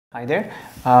Hi there.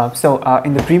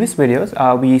 In the previous videos,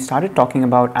 we started talking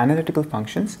about analytical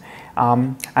functions,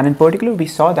 and in particular, we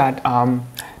saw that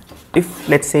if,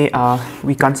 let's say,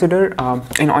 we consider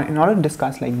in order to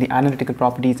discuss like the analytical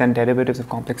properties and derivatives of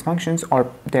complex functions or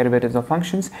derivatives of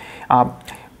functions,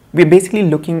 we're basically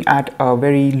looking at a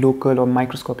very local or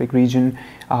microscopic region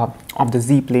of the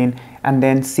z-plane, and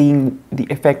then seeing the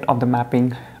effect of the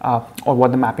mapping or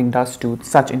what the mapping does to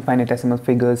such infinitesimal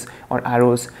figures or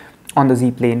arrows on the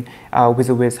z-plane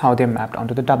vis-a-vis how they're mapped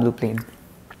onto the w-plane.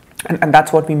 And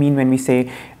that's what we mean when we say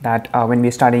that when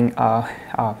we're studying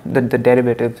the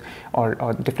derivatives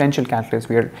or differential calculus,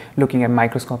 we are looking at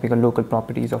microscopic or local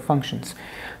properties of functions.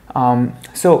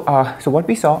 So what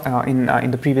we saw in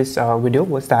the previous video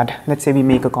was that, let's say we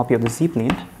make a copy of the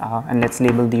z-plane and let's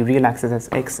label the real axis as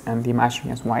x and the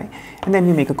imaginary as y, and then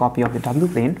we make a copy of the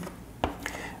w-plane,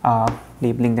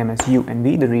 labeling them as u and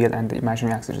v, the real and the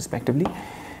imaginary axis respectively.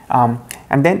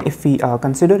 And then if we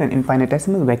consider an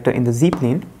infinitesimal vector in the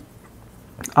z-plane,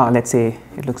 let's say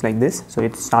it looks like this. So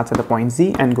it starts at the point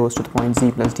z and goes to the point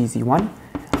z plus dz1.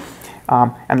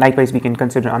 And likewise, we can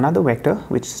consider another vector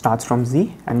which starts from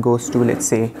z and goes to, let's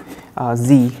say,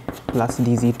 z plus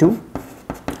dz2.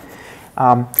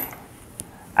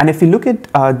 And if we look at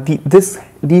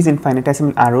these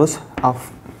infinitesimal arrows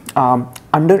of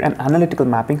under an analytical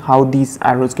mapping, how these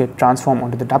arrows get transformed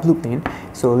onto the w-plane.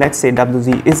 So let's say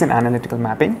wz is an analytical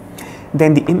mapping.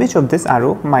 Then the image of this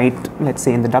arrow might, let's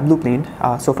say in the w-plane,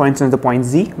 so for instance the point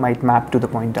z might map to the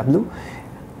point w,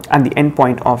 and the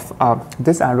endpoint of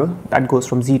this arrow that goes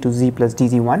from z to z plus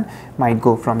dz1 might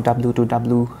go from w to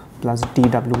w plus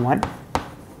dw1.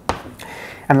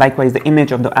 And likewise the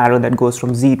image of the arrow that goes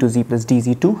from z to z plus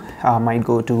dz2 might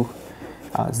go to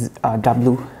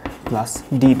w plus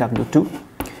dw2.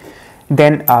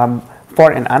 Then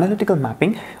for an analytical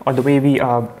mapping, or the way we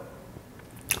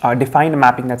define a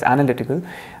mapping that's analytical,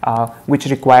 which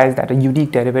requires that a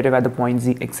unique derivative at the point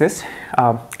z exists,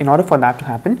 in order for that to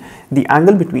happen, the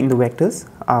angle between the vectors,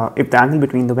 if the angle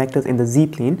between the vectors in the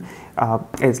z-plane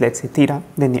is, let's say, theta,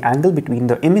 then the angle between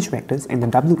the image vectors in the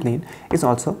w-plane is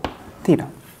also theta.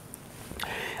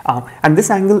 And this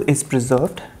angle is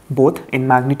preserved both in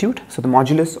magnitude, so the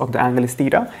modulus of the angle is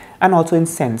theta, and also in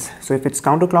sense. So if it's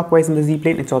counterclockwise in the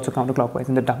z-plane, it's also counterclockwise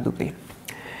in the w-plane.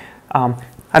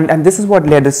 And this is what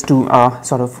led us to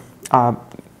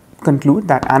conclude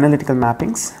that analytical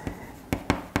mappings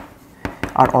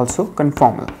are also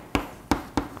conformal.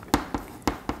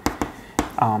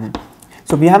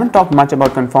 So we haven't talked much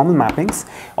about conformal mappings,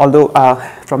 although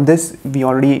from this we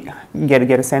already get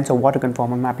a sense of what a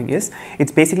conformal mapping is.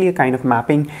 It's basically a kind of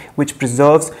mapping which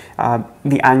preserves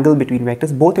the angle between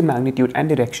vectors both in magnitude and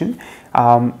direction,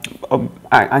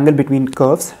 angle between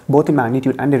curves both in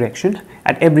magnitude and direction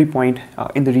at every point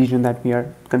in the region that we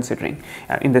are considering.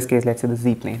 In this case, let's say the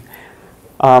z-plane.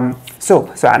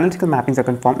 So analytical mappings are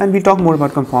conformal, and we'll talk more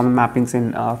about conformal mappings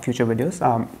in future videos.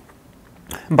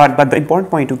 But the important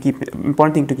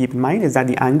thing to keep in mind is that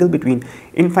the angle between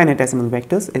infinitesimal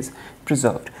vectors is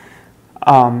preserved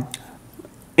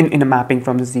in a mapping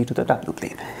from the z to the w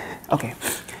plane. Okay,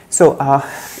 so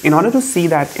in order to see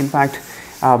that, in fact,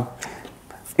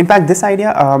 this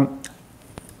idea, a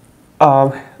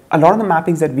lot of the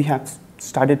mappings that we have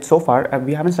studied so far,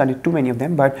 we haven't studied too many of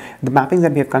them, but the mappings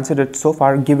that we have considered so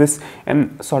far give us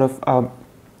an sort of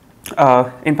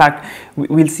in fact,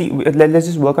 we'll see. Let's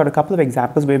just work out a couple of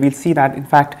examples where we'll see that, in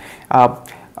fact,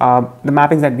 the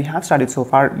mappings that we have studied so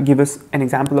far give us an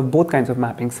example of both kinds of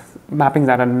mappings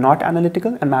that are not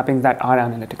analytical and mappings that are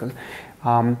analytical.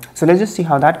 So let's just see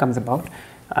how that comes about,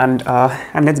 and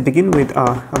let's begin with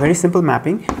a very simple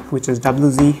mapping, which is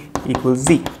wz equals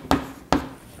z.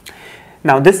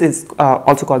 Now this is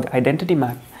also called the identity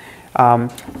map.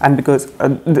 And because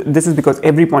this is because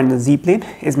every point in the z-plane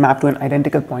is mapped to an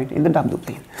identical point in the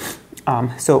w-plane.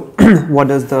 So what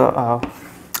does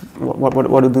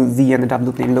what do the z and the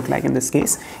w-plane look like in this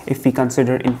case if we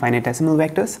consider infinitesimal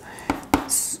vectors?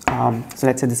 So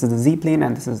let's say this is the z-plane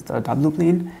and this is the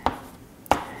w-plane,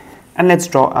 and let's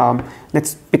draw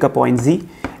let's pick a point z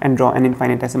and draw an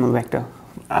infinitesimal vector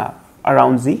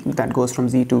around z that goes from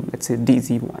z to, let's say,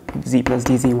 dz1, z plus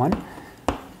dz1.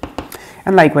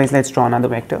 And likewise, let's draw another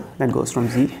vector that goes from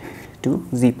z to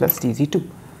z plus dz2.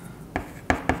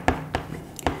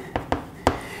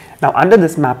 Now, under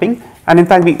this mapping, and in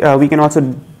fact, we can also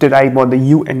derive what the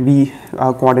u and v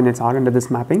coordinates are under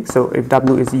this mapping. So, if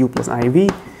w is u plus iv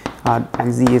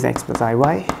and z is x plus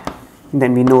iy,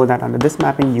 then we know that under this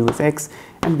mapping, u is x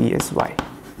and v is y.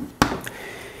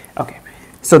 Okay.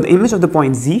 So, the image of the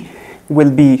point z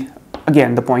will be,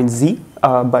 again, the point z,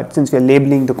 but since we are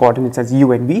labeling the coordinates as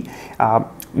u and v,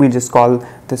 we'll just call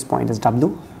this point as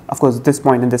W. Of course, this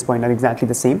point and this point are exactly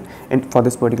the same for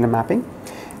this particular mapping.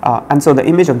 And so the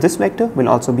image of this vector will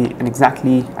also be an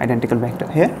exactly identical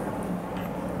vector here.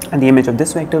 And the image of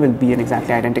this vector will be an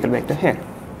exactly identical vector here.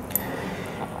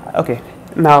 Okay,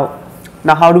 now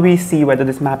how do we see whether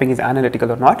this mapping is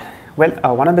analytical or not? Well,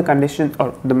 one of the conditions,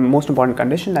 or the most important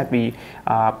condition that we've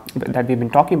been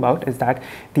talking about, is that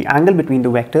the angle between the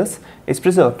vectors is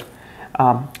preserved.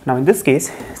 Now in this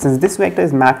case, since this vector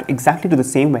is mapped exactly to the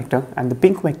same vector and the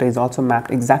pink vector is also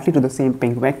mapped exactly to the same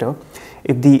pink vector,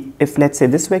 if let's say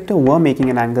this vector were making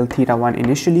an angle θ1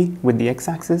 initially with the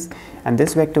x-axis and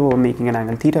this vector were making an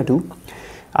angle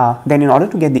θ2, then in order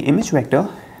to get the image vector,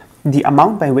 the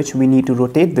amount by which we need to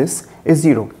rotate this is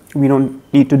 0. We don't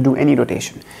need to do any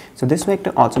rotation. So this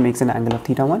vector also makes an angle of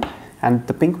θ1, and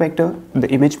the pink vector, the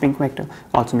image pink vector,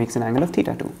 also makes an angle of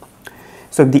θ2.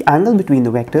 So if the angle between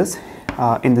the vectors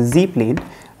in the z plane,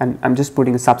 and I'm just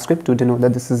putting a subscript to denote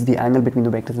that this is the angle between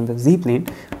the vectors in the z plane,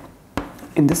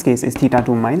 in this case is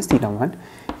θ2 minus θ1,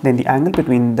 then the angle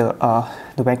between the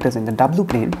vectors in the w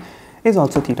plane is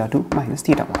also θ2 minus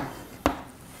θ1.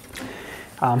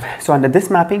 So under this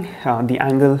mapping, the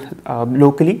angle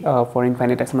locally for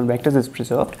infinitesimal vectors is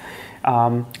preserved,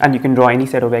 and you can draw any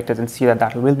set of vectors and see that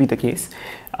that will be the case.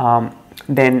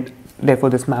 Then therefore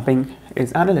this mapping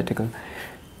is analytical.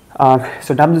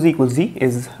 So W equals Z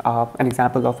is an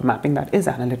example of a mapping that is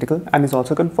analytical and is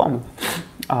also conformal.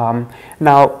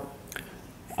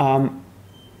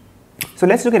 So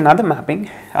let's look at another mapping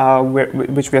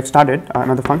which we have started,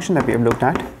 another function that we have looked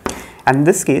at. And in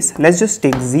this case, let's just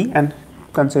take Z and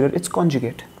consider its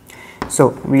conjugate.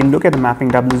 So we'll look at the mapping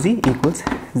WZ equals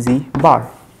Z bar.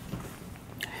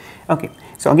 Okay,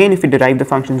 so again, if we derive the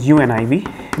functions u and iv,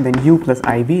 then u plus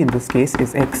iv in this case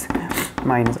is x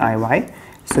minus iy.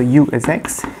 So u is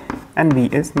x and v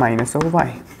is minus of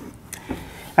y.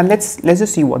 And let's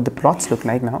just see what the plots look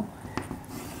like now.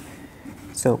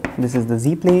 So this is the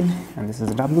z plane and this is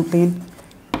the w plane.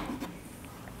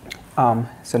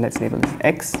 So let's label this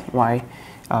x, y,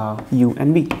 u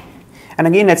and v. And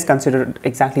again, let's consider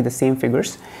exactly the same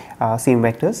figures, same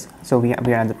vectors. So we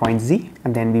are at the point z,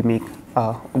 and then we make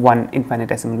one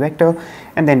infinitesimal vector,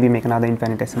 and then we make another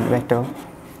infinitesimal vector.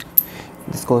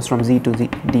 This goes from z to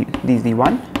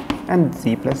dz1 and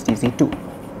z plus dz2.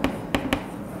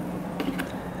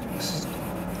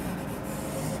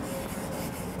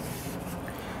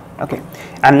 Okay,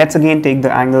 and let's again take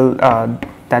the angle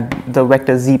that the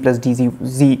vector z plus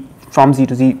z from z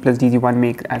to z plus dz1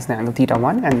 make as the angle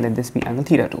θ1, and let this be angle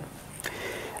θ2.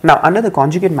 Now under the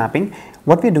conjugate mapping,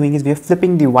 what we are doing is we are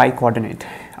flipping the y coordinate.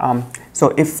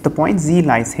 So if the point z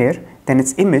lies here, then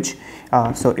its image,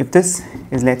 so if this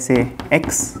is, let's say,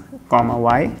 x comma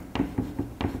y,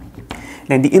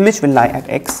 then the image will lie at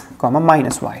x comma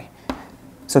minus y.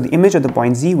 So the image of the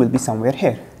point z will be somewhere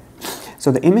here. So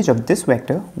the image of this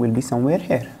vector will be somewhere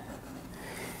here.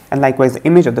 And likewise, the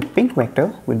image of the pink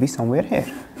vector will be somewhere here.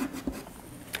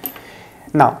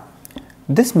 Now,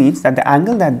 this means that the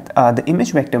angle that the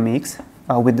image vector makes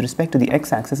with respect to the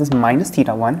x-axis is minus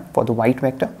θ1 for the white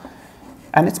vector,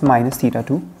 and it's minus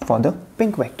θ2 for the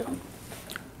pink vector,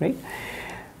 right?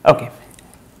 Okay,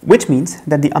 which means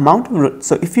that the amount of,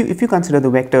 so if you consider the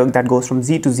vector that goes from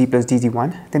z to z plus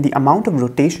dz1, then the amount of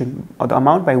rotation, or the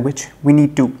amount by which we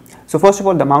need to, so first of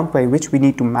all, the amount by which we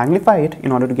need to magnify it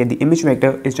in order to get the image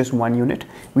vector is just 1 unit.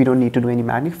 We don't need to do any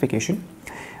magnification.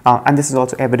 And this is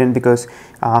also evident because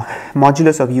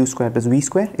modulus of u square plus v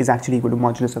square is actually equal to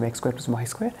modulus of x square plus y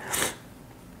square.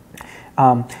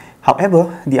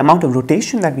 However, the amount of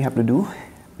rotation that we have to do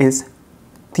is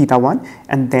θ1,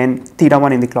 and then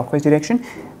θ1 in the clockwise direction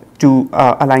to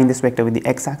align this vector with the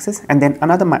x-axis, and then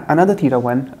another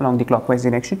θ1 along the clockwise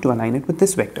direction to align it with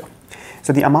this vector.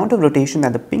 So the amount of rotation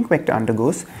that the pink vector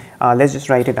undergoes, let's just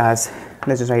write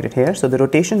it here. So the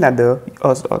rotation that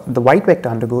the white vector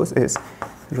undergoes is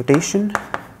rotation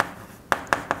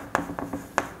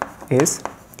is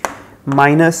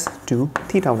minus 2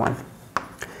 θ1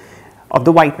 of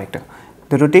the white vector.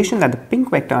 The rotation that the pink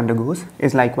vector undergoes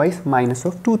is likewise minus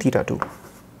of 2 θ2.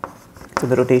 So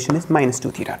the rotation is minus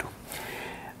 2 θ2.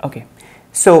 Okay.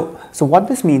 So what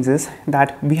this means is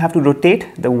that we have to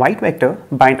rotate the white vector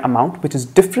by an amount which is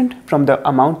different from the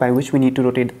amount by which we need to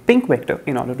rotate the pink vector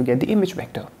in order to get the image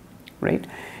vector, right?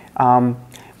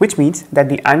 Which means that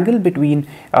the angle between,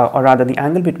 or rather the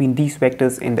angle between these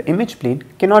vectors in the image plane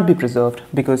cannot be preserved,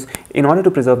 because in order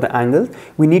to preserve the angle,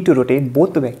 we need to rotate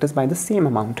both the vectors by the same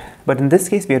amount. But in this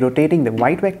case, we are rotating the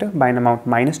white vector by an amount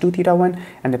minus 2 θ1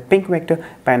 and the pink vector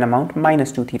by an amount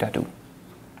minus 2 θ2.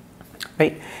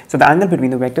 Right? So the angle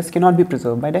between the vectors cannot be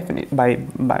preserved by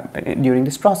during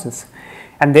this process.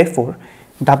 and therefore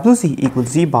WZ equals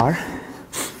Z bar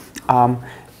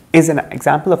is an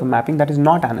example of a mapping that is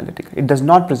not analytic. It does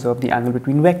not preserve the angle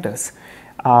between vectors.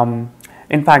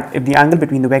 In fact, if the angle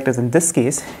between the vectors in this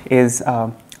case is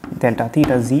delta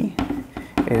theta Z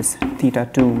is theta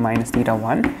 2 minus theta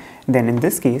 1, then in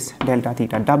this case delta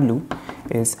theta W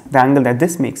is the angle that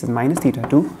this makes is minus theta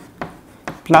 2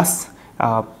 plus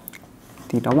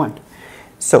theta 1.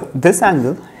 So this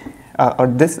angle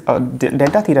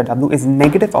delta theta W is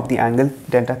negative of the angle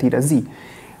delta theta Z.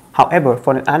 However,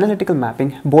 for an analytical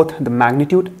mapping, both the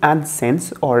magnitude and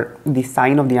sense or the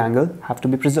sign of the angle have to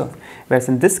be preserved. Whereas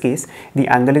in this case, the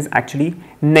angle is actually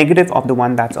negative of the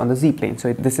one that's on the Z plane.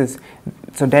 So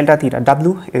delta theta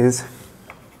W is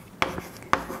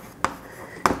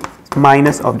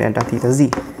minus of delta theta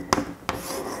Z.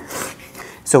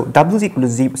 So W is equal to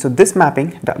Z. So this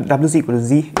mapping W is equal to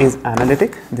Z is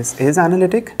analytic. This is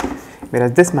analytic,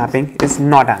 whereas this mapping is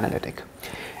not analytic.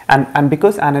 And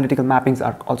because analytical mappings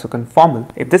are also conformal,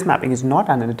 if this mapping is not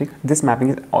analytic, this mapping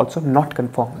is also not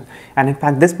conformal. And in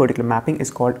fact, this particular mapping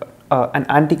is called an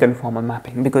anti-conformal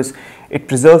mapping because it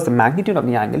preserves the magnitude of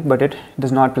the angle, but it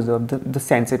does not preserve the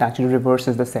sense. It actually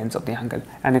reverses the sense of the angle,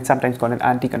 and it's sometimes called an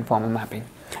anti-conformal mapping.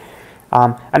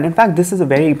 And in fact, this is a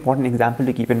very important example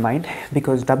to keep in mind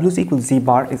because W is equal to Z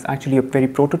bar is actually a very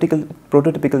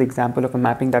prototypical example of a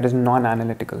mapping that is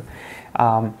non-analytical.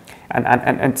 And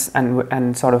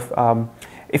sort of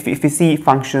if we see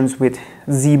functions with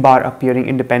Z bar appearing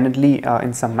independently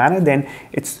in some manner, then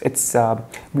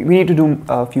we need to do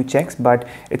a few checks, but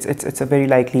it's a very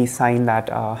likely sign that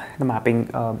the mapping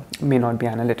may not be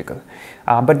analytical.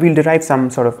 But we'll derive some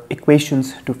sort of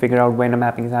equations to figure out when a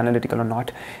mapping is analytical or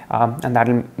not, and that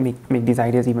will make these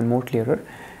ideas even more clearer.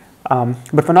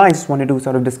 But for now, I just wanted to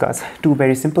sort of discuss two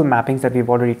very simple mappings that we've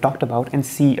already talked about and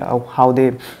see how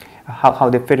they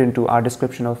fit into our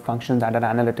description of functions that are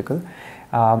analytical.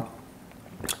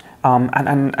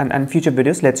 And future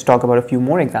videos, let's talk about a few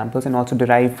more examples and also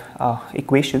derive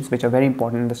equations which are very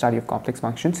important in the study of complex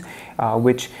functions,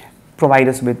 which provide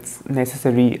us with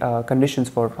necessary conditions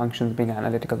for functions being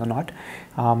analytical or not.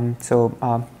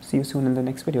 See you soon in the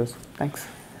next videos. Thanks.